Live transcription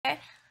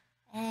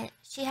And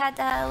she had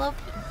a low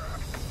pee.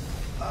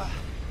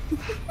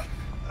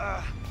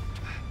 A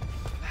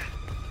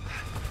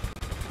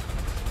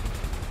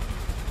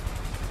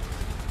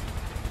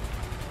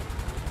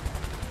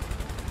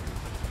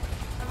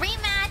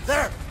rematch!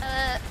 There!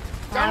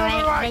 Down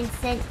on the right!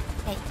 Vincent.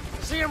 Okay.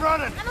 See him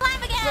running! I'm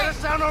alive again! Set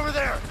us down over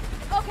there!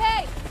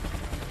 Okay!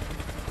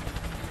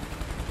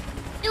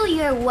 Do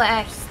your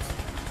worst.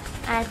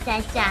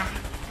 Da.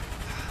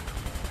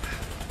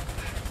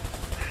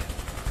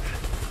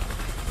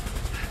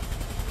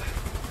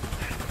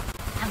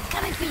 I'm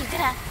coming for you,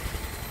 Gura.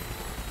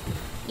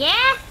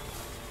 Yeah?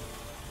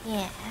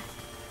 Yeah.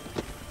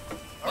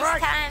 All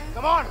right, time,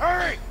 come on,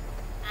 hurry!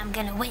 I'm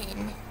gonna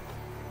win.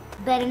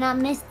 Better not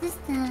miss this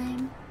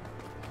time.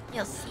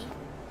 You'll see.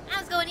 I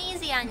was going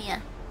easy on you.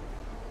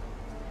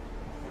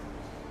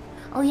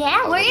 Oh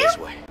yeah, were you? This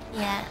way.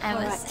 Yeah, I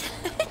was.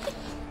 Right.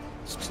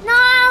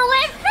 No,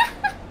 wait.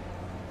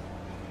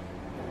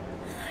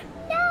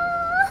 No.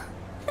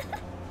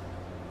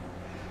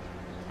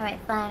 All right,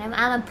 fine. I'm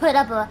gonna putting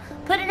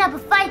up a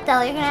fight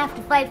though. You're gonna have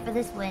to fight for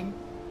this win.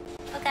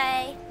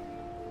 Okay.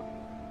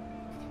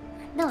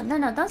 No,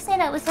 don't say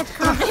that with such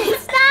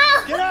confidence.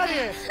 No. Get out of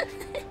here!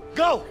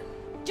 Go!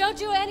 Don't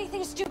do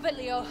anything stupid,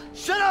 Leo.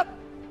 Shut up!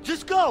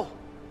 Just go!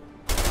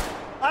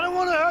 I don't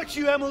want to hurt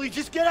you, Emily.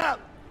 Just get out!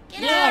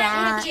 Get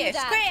out. Here,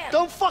 scram!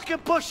 Don't fucking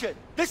push it!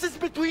 This is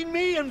between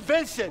me and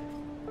Vincent!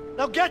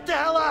 Now get the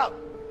hell out!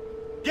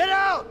 Get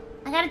out!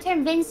 I gotta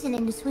turn Vincent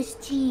into Swiss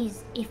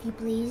cheese, if you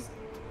please.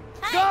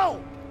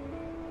 Go!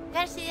 You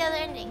gotta see the other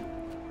ending.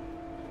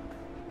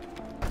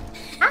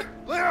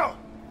 Leo!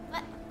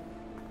 What?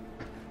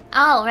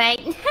 Oh,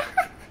 right.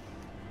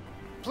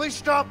 Please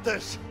stop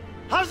this!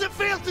 How does it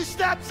feel to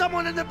stab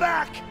someone in the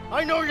back?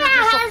 I know you're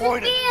Yeah, disappointed, how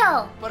does it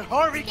feel? but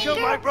Harvey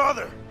killed my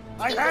brother.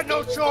 I had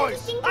no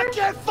choice. I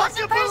can't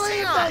fucking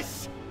believe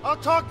this! I'll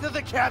talk to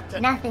the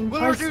captain. Nothing We'll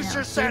personal, reduce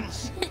your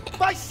sentence.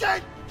 My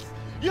sentence!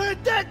 You're a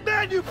dead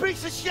man, you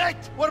piece of shit!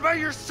 What about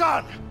your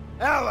son?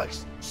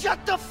 Alex,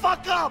 shut the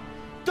fuck up!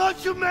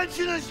 Don't you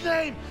mention his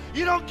name!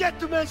 You don't get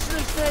to mention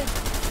his name!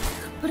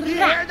 You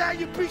hear that,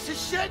 you piece of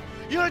shit?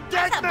 You're a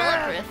dead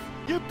man!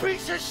 You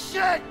piece of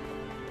shit!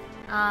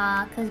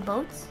 'Cause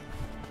boats?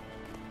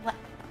 What?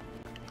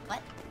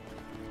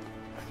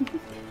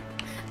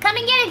 Come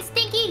and get it,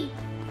 Stinky!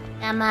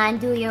 Come on,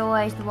 do your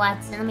worst,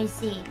 Watson. Let me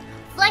see.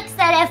 Flex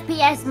that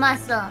FPS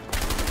muscle.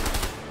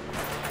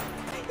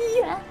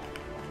 Yeah.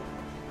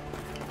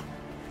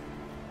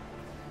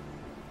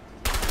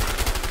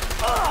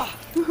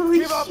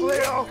 Give up,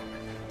 Leo!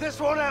 This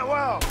won't end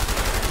well!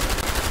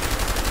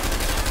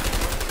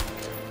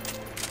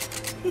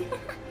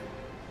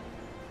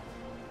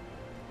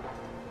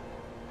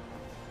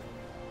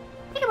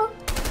 Peekaboo.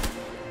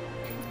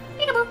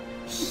 Peekaboo.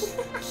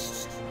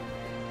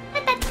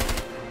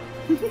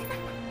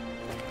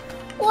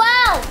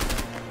 Whoa!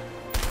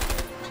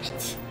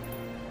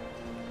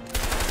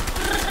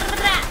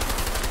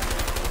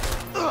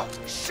 Ugh,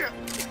 shit!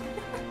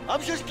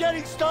 I'm just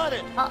getting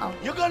started. Uh-oh.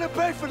 You're gonna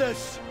pay for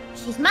this.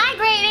 She's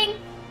migrating.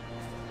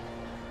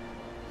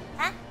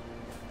 Huh?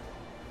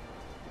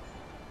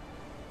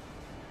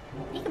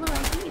 Peekaboo,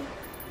 I see you.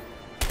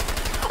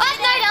 Oh,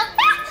 no!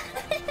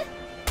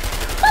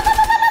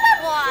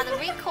 Wow, the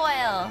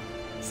recoil.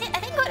 See, I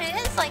think what it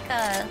is like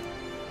a...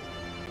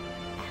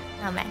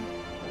 Oh, man.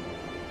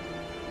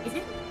 Is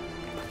it?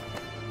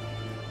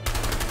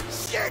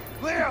 Shit,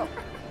 Leo!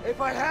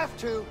 If I have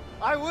to,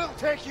 I will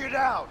take you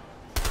down.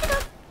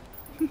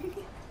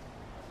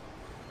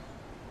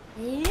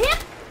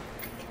 Yep.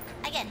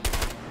 Again.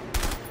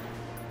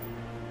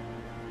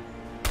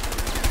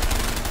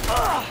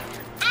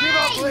 Give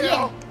up, Leo!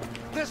 Yeah.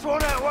 This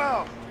won't end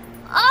well.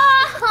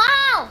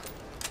 Oh!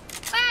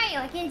 Where are you?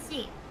 I can't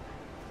see.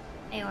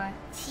 There you are.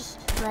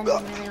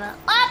 Blending really well.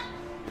 Oh!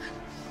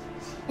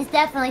 It's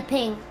definitely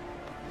pink.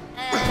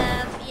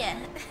 Yeah.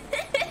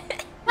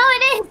 No,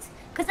 it is!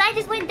 Because I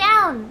just went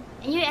down.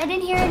 And I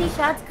didn't hear any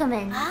shots come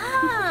in.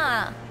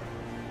 Ah!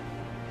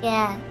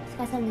 Yeah, it's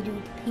got something to do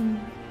with the ping.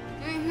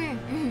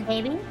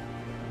 Maybe?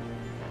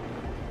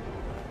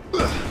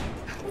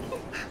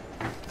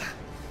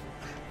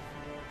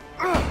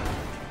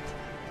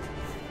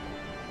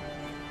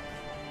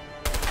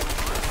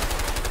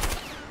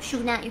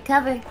 Shooting out your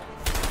cover.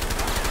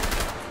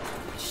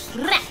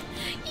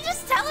 You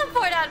just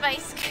teleport on my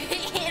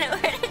screen.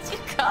 Where did you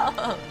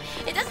go?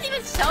 It doesn't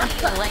even show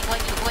you like when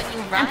you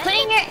run. I'm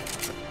putting your...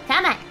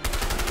 Come on.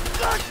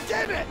 God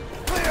damn it!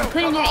 Leo,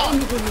 Putting your aim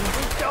to me.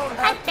 We don't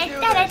have to do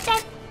this.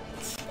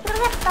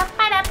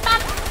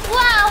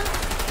 Whoa!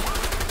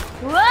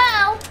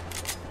 Whoa!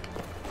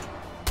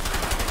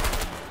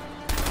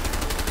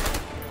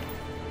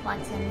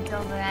 Watson, it's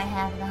over. I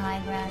have the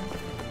high ground.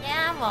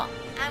 Yeah, well,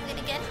 I'm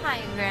gonna get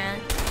high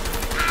ground.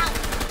 Ow!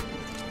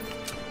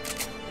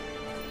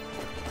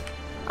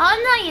 Oh,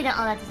 no, you don't.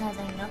 Oh, that's as high as I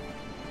can go.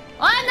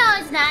 Oh, no,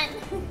 it's not.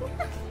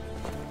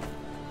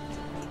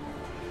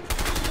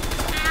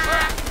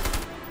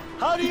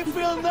 How do you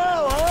feel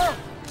now, huh?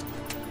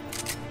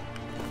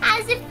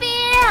 How's it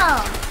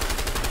feel?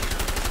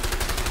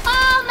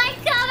 Oh, my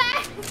cover!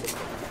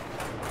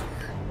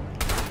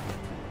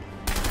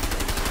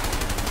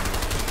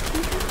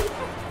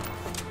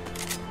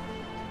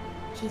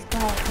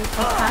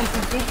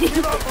 concentrating.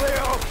 Give up,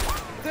 Leo!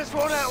 This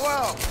won't end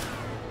well!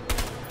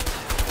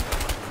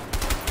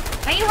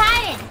 Where are you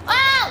hiding?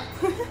 Oh!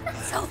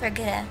 It's over,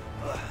 Gura.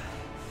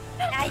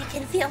 Now you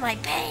can feel my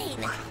pain.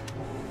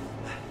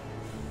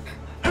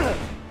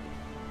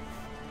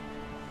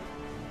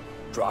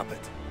 Drop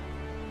it.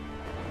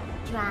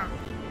 Drop.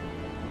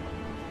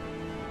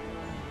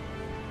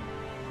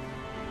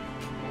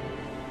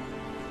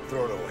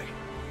 Throw it away.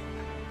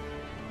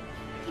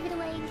 Give it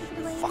away, give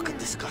it away. Fucking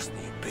disgusting,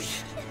 you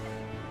bitch.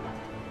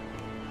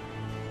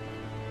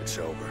 It's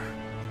over.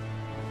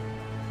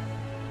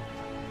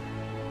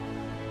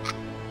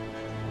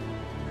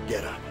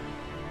 Get up.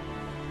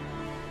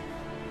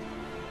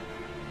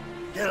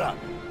 Get up.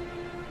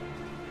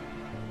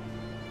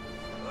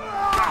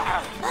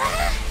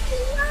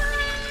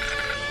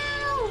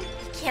 You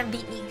can't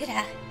beat me,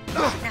 Gura.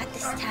 Not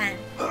this time.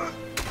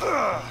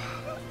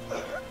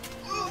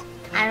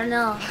 I don't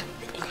know.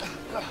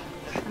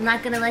 I'm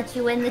not gonna let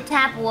you win the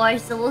tap war,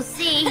 so we'll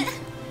see.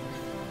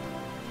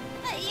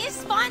 You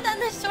spawned on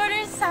the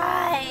shorter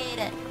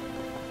side.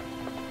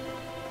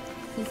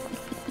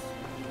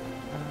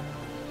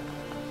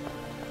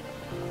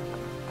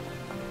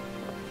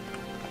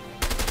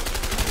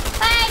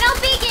 Hey, no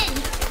beacon!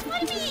 What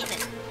do you mean?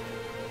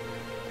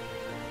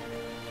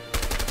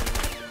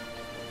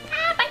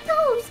 Ah, my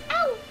toes!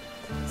 Ow!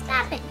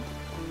 Stop it!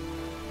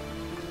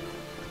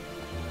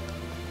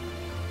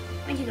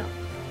 Where'd you go?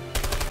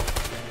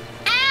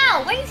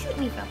 Ow! Where are you shooting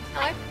me from?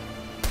 Nowhere.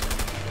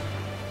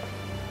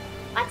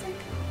 Watson.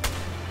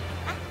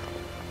 Ah.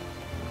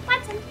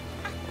 Watson.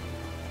 Ah.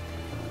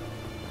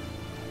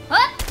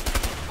 What?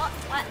 What?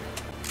 What?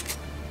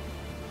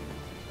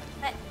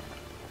 What?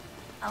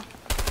 Oh.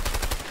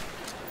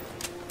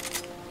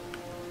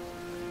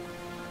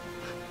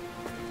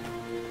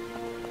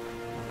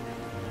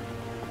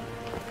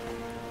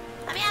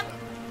 Let me up.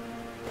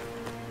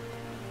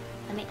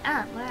 Let me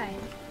up. Where are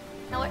you?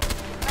 Nowhere.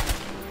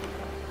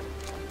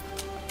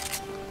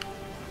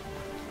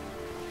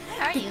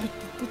 Where are you?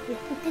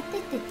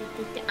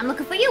 I'm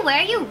looking for you. Where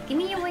are you? Give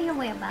me your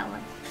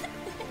whereabouts.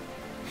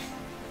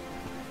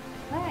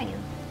 Where are you?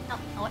 No,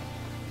 nowhere.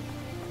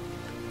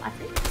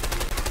 Watson?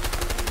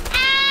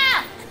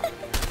 Ah!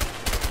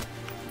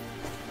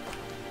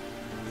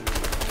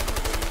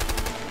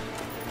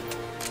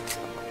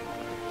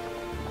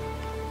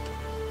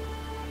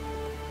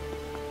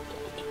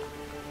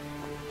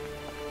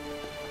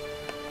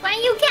 What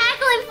are you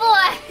cackling for?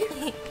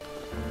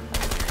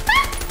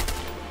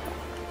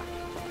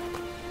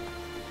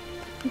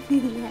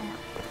 Yeah.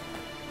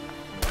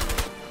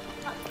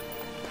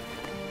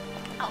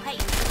 Oh, hey.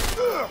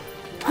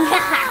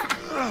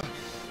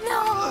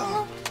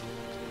 No.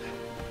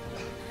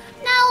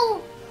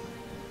 No!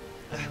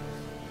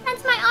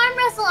 That's my arm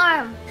wrestle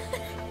arm.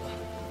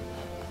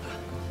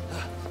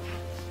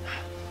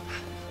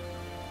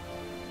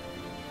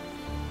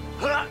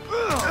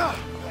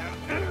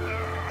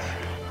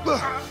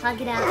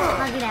 Hug it out,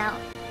 hug it out.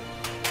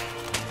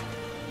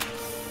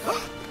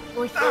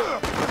 Oh,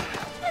 shit.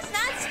 It's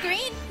not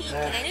screen peeking.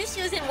 I knew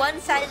she was in one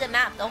side of the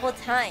map the whole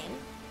time.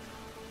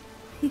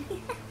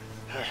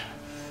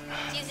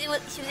 She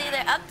was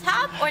either up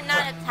top or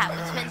not up top,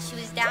 which meant she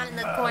was down in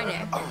the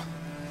corner.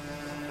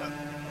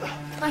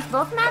 Like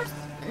both maps?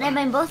 I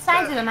mean, both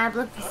sides of the map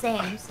look the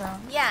same, so...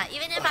 Yeah,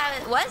 even if I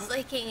was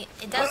looking,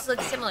 it does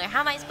look similar. How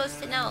am I supposed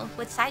to know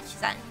which side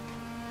she's on?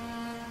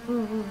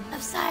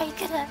 I'm sorry,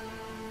 Gura.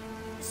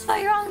 It's for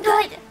your own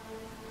good.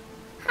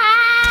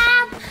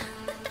 Help!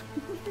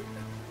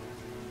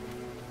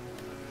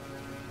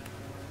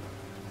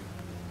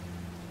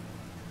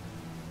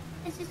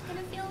 This is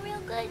gonna feel real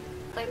good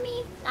for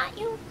me, not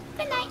you.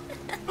 Good night.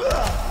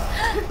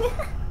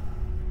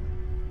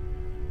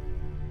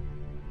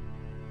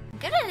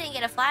 Good I didn't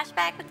get a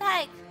flashback. What the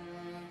heck?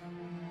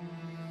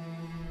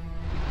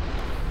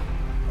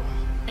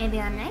 Maybe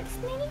on next,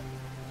 maybe?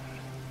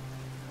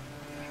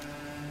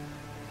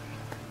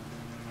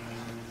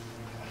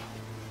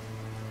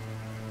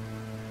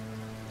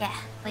 Yeah,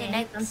 Wait, you're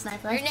next next. one's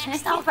my You're flashback.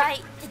 next, all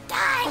right. To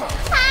die.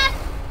 Ah!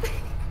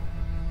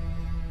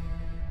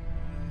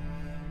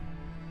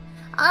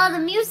 Oh, the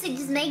music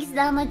just makes it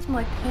that much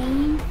more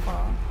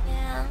painful.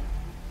 Yeah.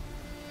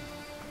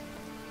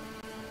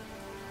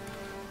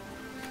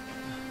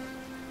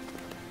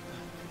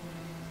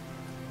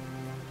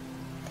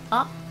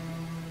 Oh.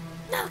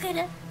 No,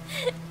 Gura.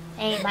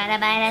 Hey,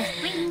 bada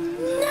spring.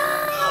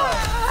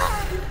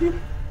 No.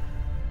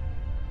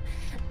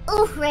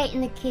 Oof, right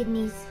in the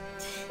kidneys.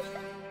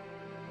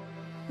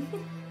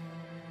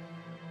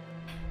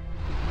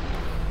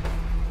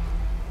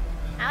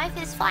 Now I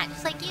fist flat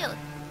just like you.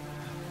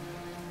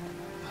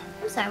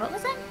 I'm sorry, what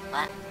was that?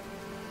 What?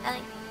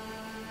 Nothing.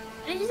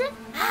 What did you say?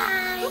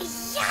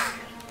 Yeah.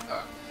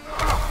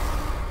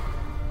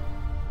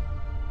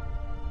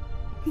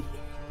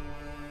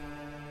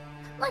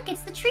 Look,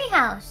 it's the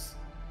treehouse.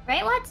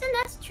 Right, Watson?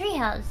 That's the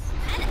treehouse.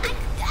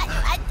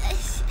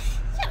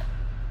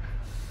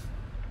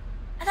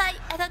 I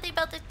thought they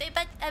built it.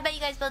 I bet you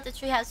guys built the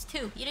treehouse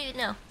too. You didn't even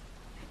know.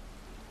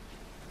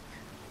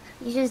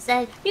 You just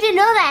said you didn't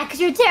know that because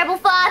you're a terrible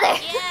father.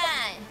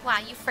 Yeah. Wow,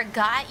 you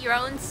forgot your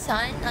own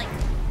son? Like,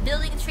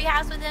 building a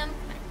treehouse with him?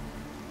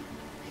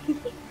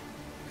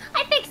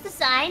 I fixed the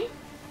sign.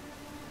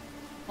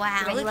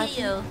 Wow, Ready, look at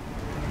Lucky? you.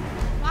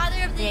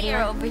 Father of the Ready, year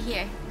Lucky? over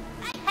here.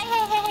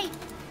 Hey.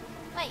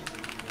 Wait.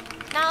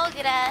 No,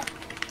 Gura.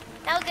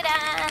 No,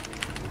 Gura.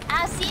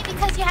 See,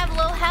 because you have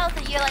low health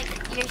and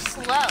you're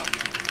slow.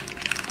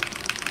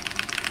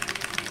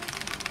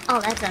 Oh,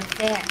 that's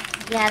unfair.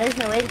 Yeah, there's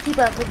no way to keep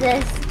up with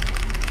this.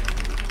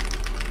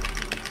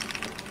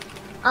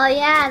 Oh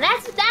yeah,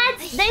 that's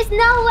there's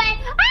no way.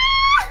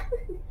 Ah!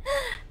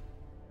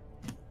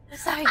 I'm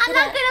sorry, I'm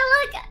not gonna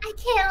look. I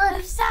can't look.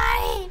 I'm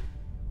sorry.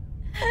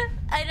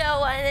 I don't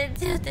want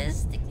to do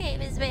this. The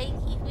game is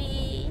making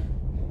me.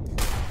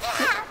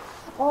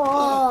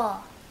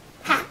 Oh,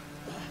 ha!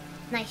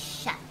 Nice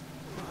shot.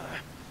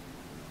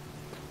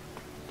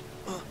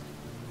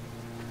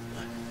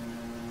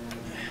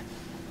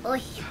 Oy.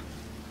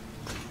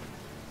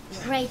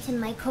 Right in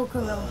my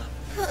kokoro.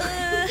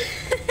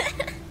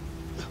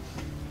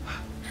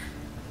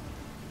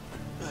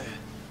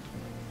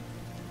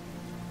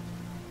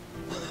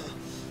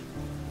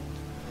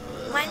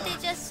 Why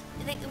didn't they just?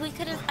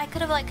 I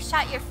could have like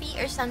shot your feet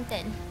or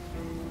something.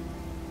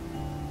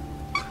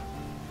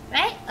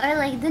 Right? Or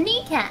like the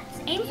kneecaps.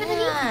 Aim for the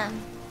kneecaps.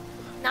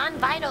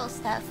 Non-vital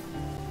stuff.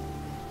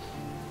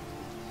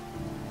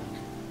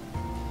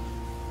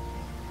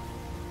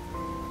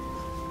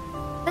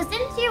 Cause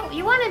didn't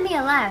you wanted me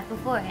alive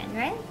beforehand,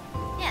 right?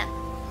 Yeah.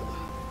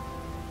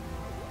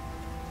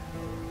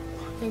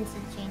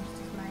 Vincent changed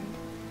his mind.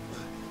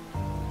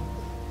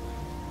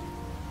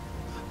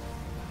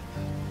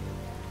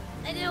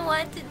 I didn't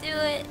want to do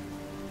it.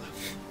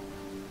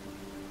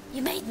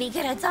 You made me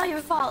get it. It's all your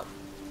fault.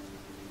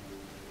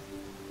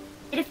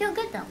 Did it feel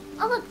good though?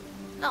 Oh look,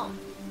 No.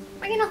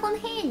 we're gonna hold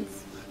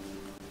hands.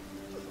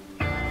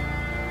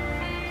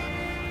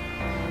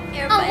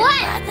 You're Oh, my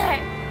what? brother.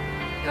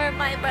 You're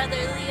my brother,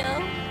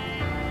 Leo.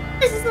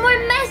 This is more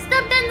messed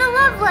up than the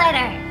love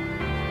letter.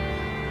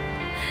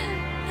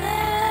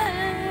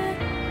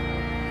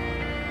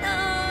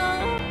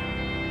 No.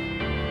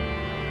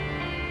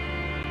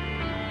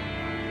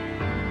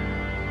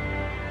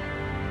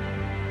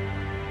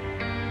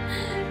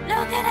 No,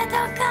 Gura,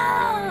 don't go.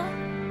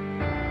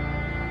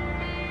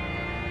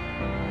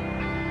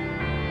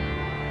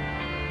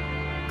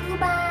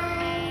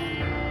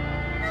 Goodbye.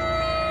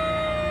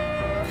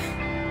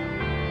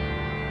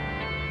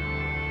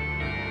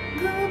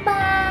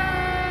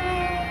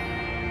 Goodbye.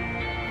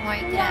 Don't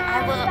worry, Gura.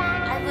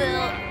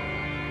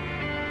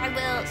 I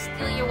will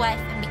steal your wife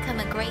and become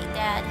a great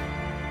dad.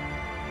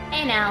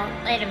 Hey now,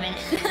 wait a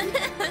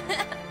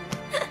minute.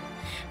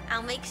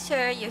 I'll make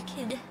sure your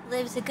kid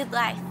lives a good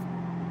life.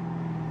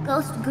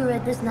 Ghost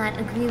Gura does not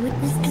agree with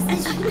this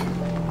decision.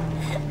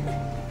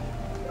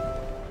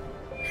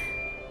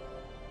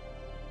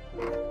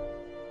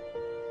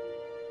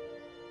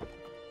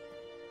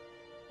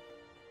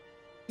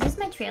 Is this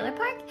my trailer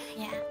park?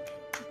 Yeah.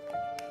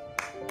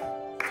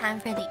 Time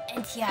for the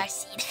NTR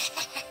scene.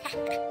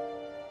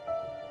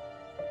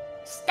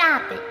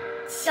 Stop it.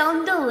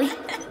 Don't do it.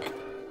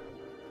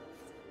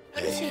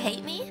 Does she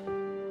hate me?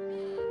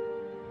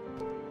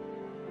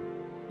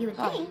 You would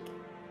think.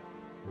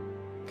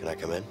 Can I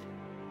come in?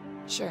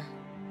 Sure.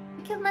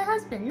 You killed my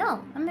husband.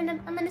 No, I'm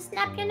gonna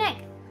snap your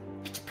neck.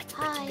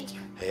 Hi.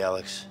 Hey,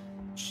 Alex.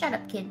 Shut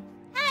up, kid.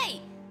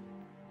 Hey!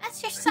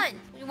 That's your son.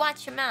 You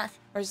watch your mouth.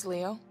 Where's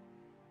Leo?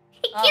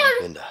 He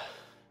killed. Linda.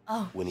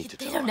 Oh, We need to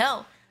they talk. don't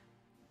know.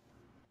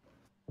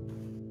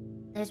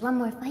 There's one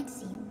more fight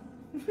scene.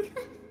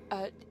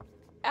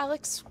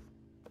 Alex,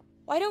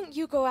 why don't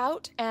you go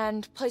out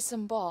and play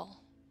some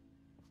ball?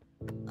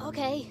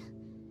 Okay.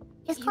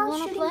 It's You called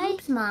wanna shooting play?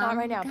 hoops, Mom. Not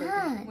right now,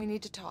 God. baby. We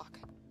need to talk.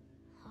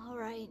 All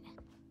right.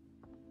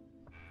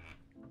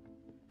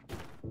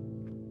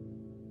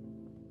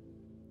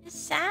 It's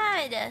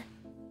sad.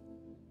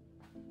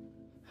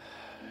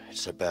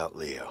 It's about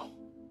Leo.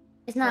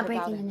 It's not What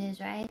about breaking the it? news,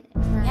 right?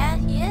 It's not... Yeah,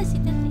 he is. He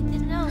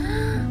didn't know.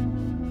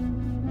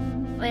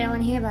 Wait, I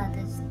want to hear about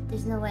this.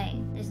 There's no way.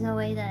 There's no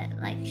way that,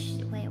 like,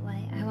 wait.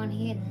 I want to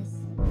hear this.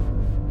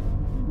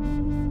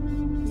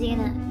 Is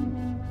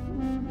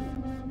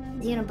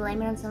he gonna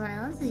blame it on someone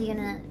else? Is he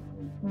gonna...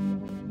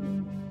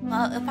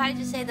 Well, he'll probably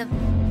just say the... I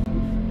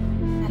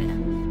don't know.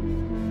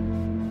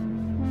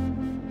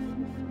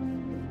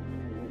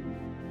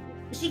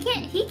 She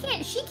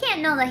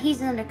can't know that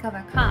he's an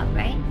undercover cop,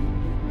 right?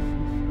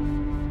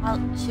 Well,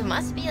 she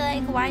must be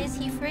like, why is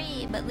he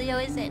free, but Leo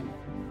isn't?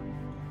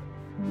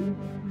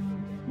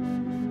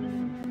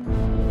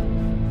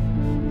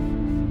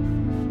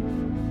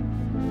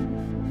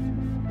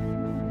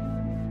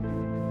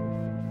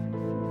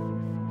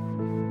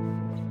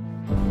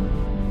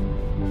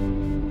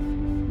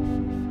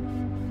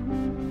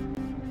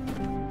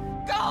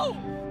 Go!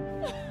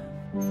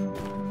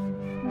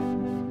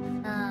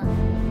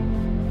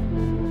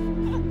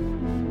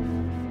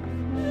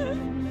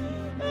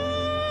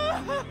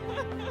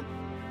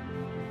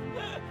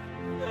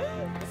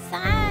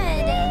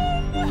 Sad.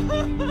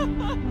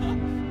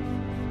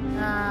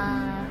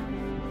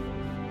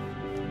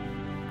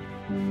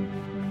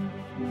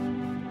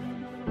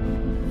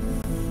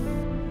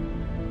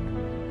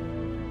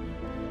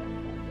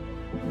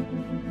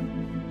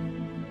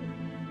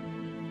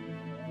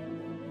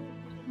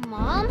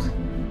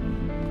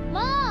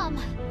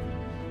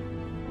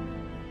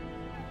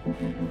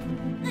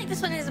 Like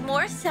this one is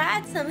more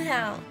sad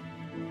somehow.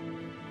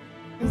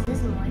 This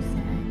is more sad.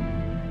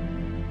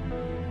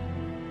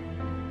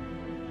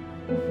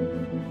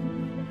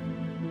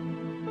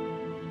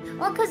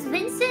 Well, cause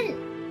Vincent,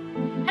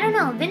 I don't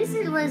know.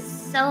 Vincent was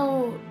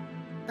so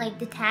like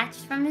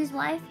detached from his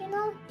wife, you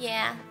know.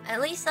 Yeah, at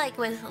least like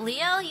with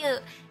Leo, you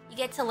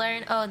get to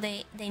learn. Oh,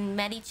 they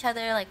met each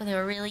other like when they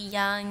were really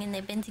young, and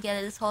they've been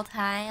together this whole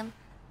time.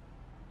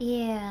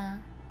 Yeah,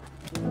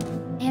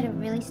 they had a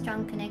really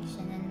strong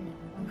connection, and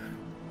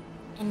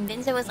And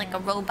Vincent was like a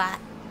robot.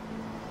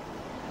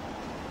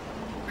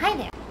 hi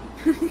there.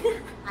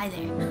 Hi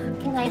there.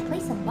 Can I play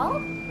some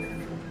ball?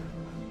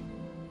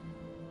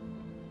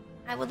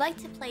 I would like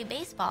to play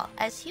baseball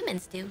as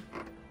humans do.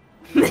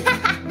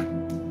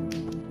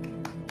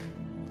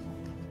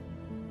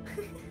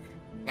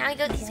 Now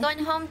he's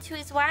going home to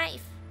his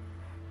wife.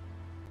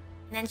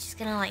 And then she's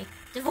gonna like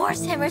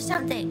divorce him or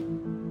something.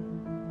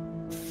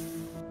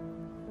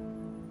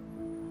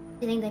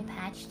 Do you think they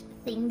patched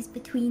things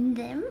between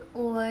them,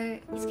 or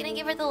He's gonna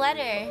give her the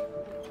letter.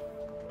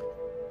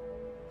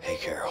 Hey,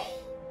 Carol.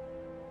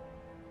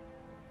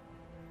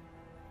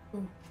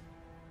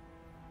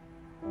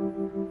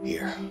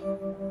 Here.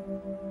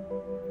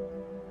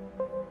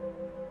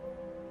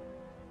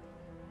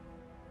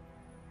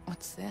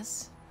 What's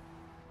this?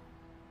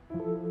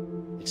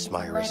 It's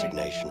my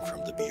resignation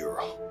from the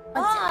Bureau.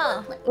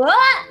 Oh,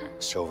 what?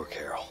 It's over,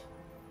 Carol.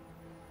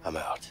 I'm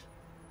out.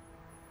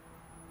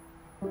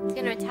 he's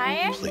gonna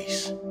retire?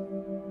 Please.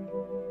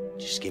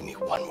 Just give me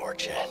one more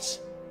chance.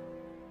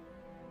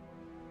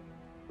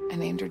 I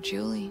named her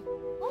Julie.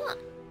 Oh,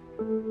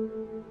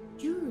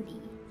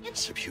 Judy.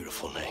 It's a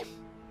beautiful name.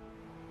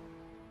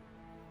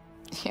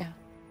 Yeah.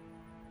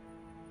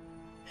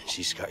 And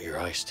she's got your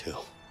eyes, too.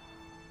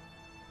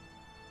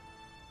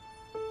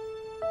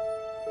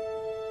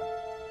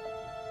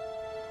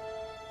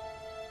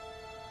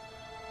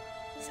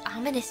 it's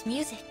ominous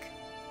music.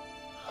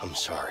 I'm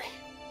sorry.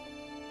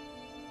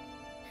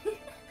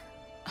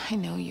 I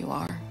know you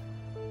are.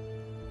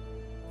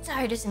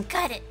 Sorry doesn't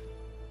cut it.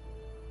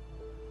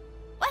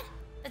 What?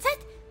 That's it?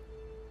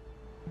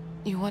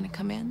 You want to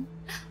come in?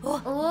 Oh,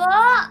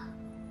 What?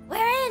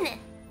 we're in.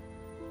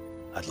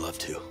 I'd love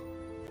to.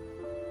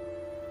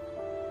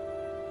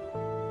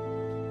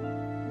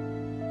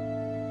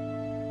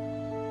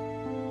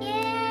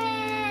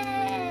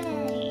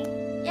 Yay!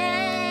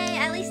 Yay!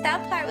 At least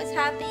that part was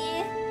happy.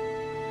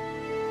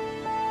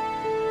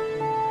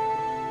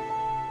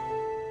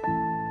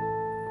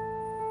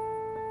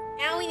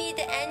 Now we need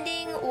the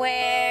ending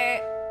where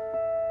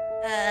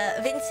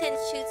Vincent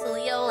shoots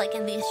Leo like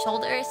in the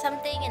shoulder or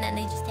something, and then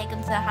they just take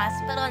him to the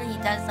hospital, and he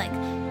does like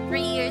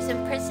 3 years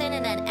in prison,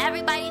 and then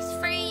everybody's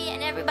free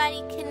and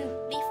everybody can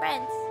be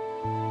friends.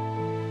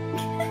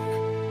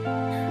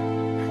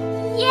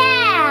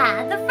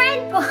 Yeah, the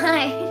friend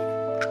part.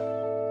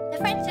 The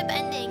friendship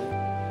ending.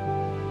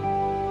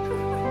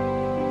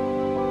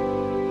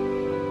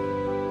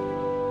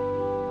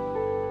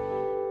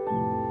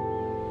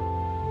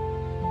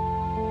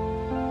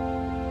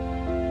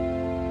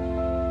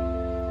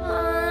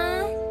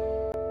 Aww.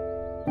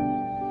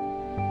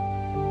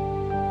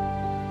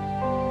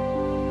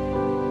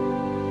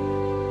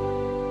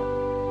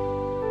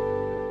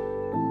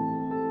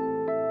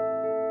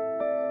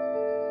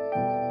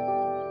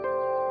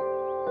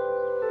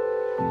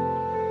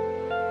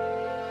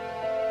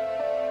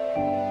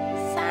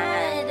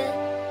 Sad.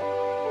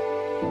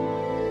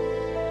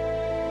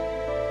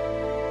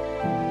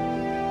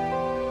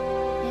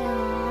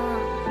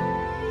 Yeah.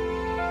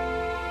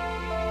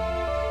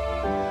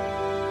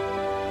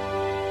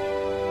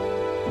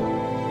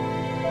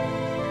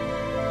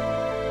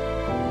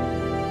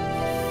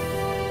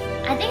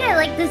 I think I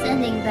like this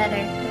ending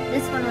better.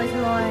 This one was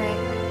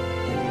more.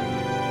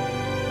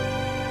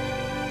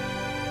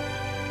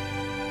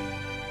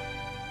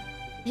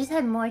 Just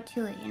had more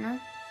to it, you know?